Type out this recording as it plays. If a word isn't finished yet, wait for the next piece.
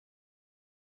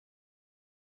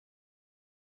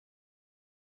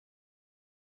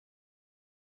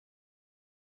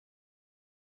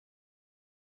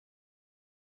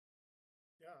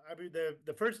I mean,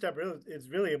 the first step is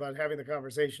really about having the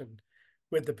conversation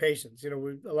with the patients.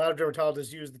 A lot of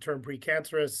dermatologists use the term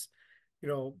precancerous,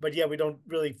 but yeah, we don't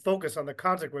really focus on the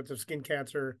consequence of skin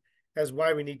cancer as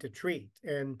why we need to treat.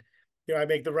 And, I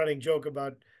make the running joke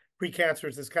about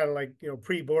precancerous is kind of like,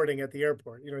 pre-boarding at the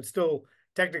airport. It's still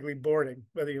technically boarding,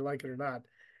 whether you like it or not.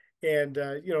 And,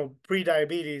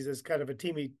 pre-diabetes is kind of a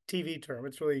TV term.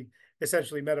 It's really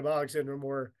essentially metabolic syndrome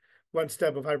or one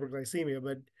step of hyperglycemia.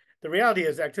 But the reality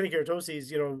is actinic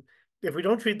keratosis, if we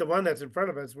don't treat the one that's in front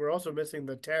of us, we're also missing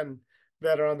the 10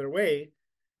 that are on their way.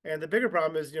 And the bigger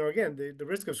problem is, again, the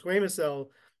risk of squamous cell,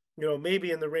 may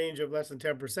be in the range of less than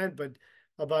 10%, but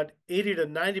about 80 to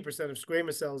 90% of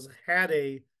squamous cells had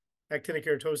a actinic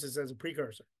keratosis as a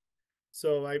precursor.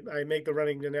 So I make the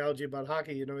running analogy about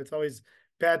hockey. It's always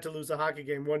bad to lose a hockey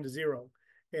game 1-0,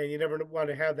 and you never want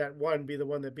to have that one be the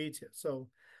one that beats you. So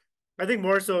I think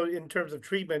more so in terms of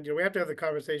treatment, we have to have the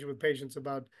conversation with patients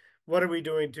about what are we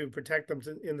doing to protect them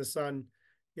in the sun.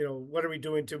 What are we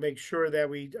doing to make sure that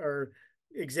we are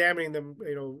examining them,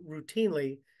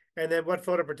 routinely, and then what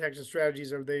photoprotection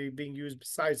strategies are they being used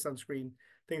besides sunscreen,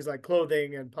 things like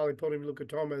clothing and polypodium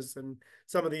leucotomos and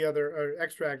some of the other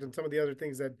extract and some of the other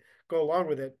things that go along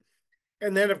with it.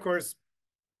 And then, of course,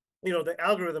 the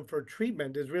algorithm for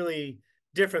treatment is really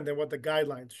different than what the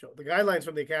guidelines show. The guidelines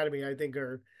from the academy, I think,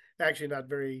 are actually not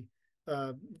very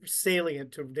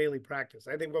salient to daily practice.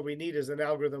 I think what we need is an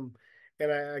algorithm,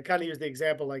 and I kind of use the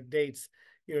example like dates.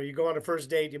 You go on a first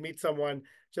date, you meet someone,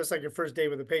 just like your first date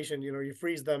with a patient. You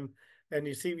freeze them, and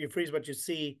you freeze what you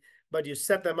see, but you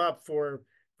set them up for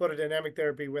photodynamic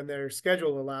therapy when their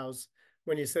schedule allows.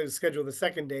 When you schedule the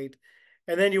second date,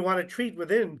 and then you want to treat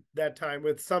within that time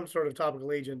with some sort of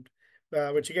topical agent,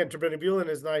 which again, tirbanibulin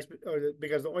is nice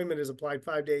because the ointment is applied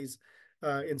 5 days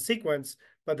in sequence,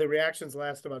 but the reactions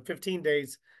last about 15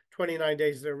 days, 29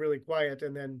 days, they're really quiet.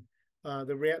 And then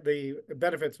the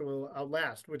benefits will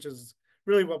outlast, which is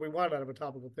really what we want out of a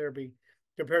topical therapy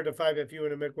compared to 5-FU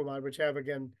and imiquimod, which have,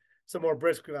 again, some more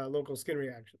brisk local skin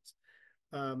reactions.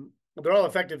 They're all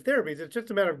effective therapies. It's just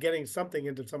a matter of getting something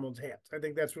into someone's hands. I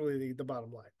think that's really the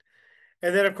bottom line.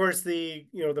 And then, of course, the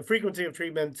frequency of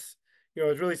treatments,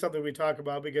 is really something we talk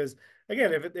about because,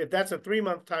 again, if that's a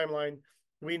 3-month timeline,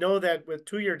 we know that with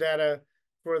 2-year data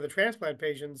for the transplant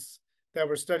patients that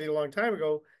were studied a long time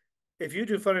ago, if you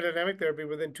do photodynamic therapy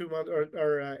within 2 months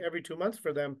or every 2 months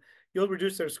for them, you'll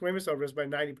reduce their squamous cell risk by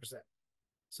 90%.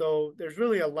 So there's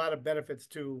really a lot of benefits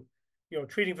to,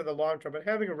 treating for the long term, but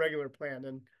having a regular plan.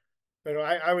 And,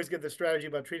 I always give the strategy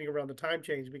about treating around the time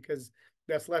change because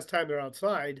that's less time they're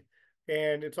outside.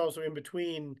 And it's also in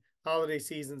between holiday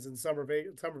seasons and summer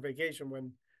vacation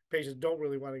when patients don't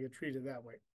really want to get treated that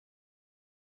way.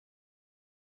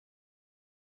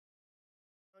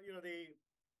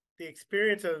 The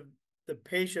experience of the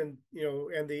patient,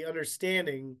 and the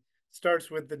understanding starts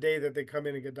with the day that they come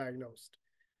in and get diagnosed.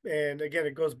 And again,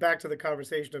 it goes back to the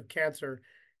conversation of cancer.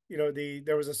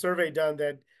 There was a survey done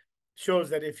that shows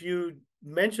that if you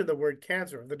mention the word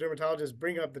cancer, the dermatologists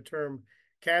bring up the term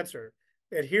cancer,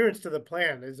 adherence to the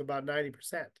plan is about 90%,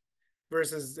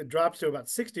 versus it drops to about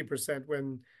 60%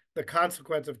 when the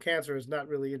consequence of cancer is not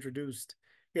really introduced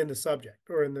in the subject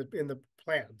or in the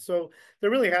plan. So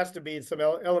there really has to be some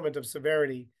element of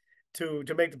severity to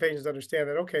make the patients understand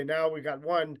that, okay, now we got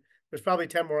one, there's probably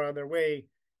 10 more on their way,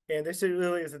 and this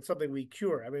really isn't something we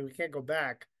cure. I mean, we can't go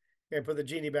back and put the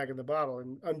genie back in the bottle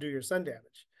and undo your sun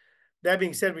damage. That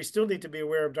being said, we still need to be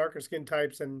aware of darker skin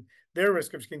types and their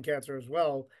risk of skin cancer as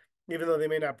well, even though they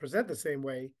may not present the same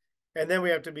way. And then we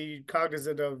have to be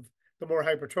cognizant of the more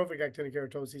hypertrophic actinic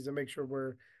keratoses and make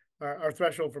sure our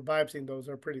threshold for biopsying those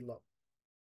are pretty low.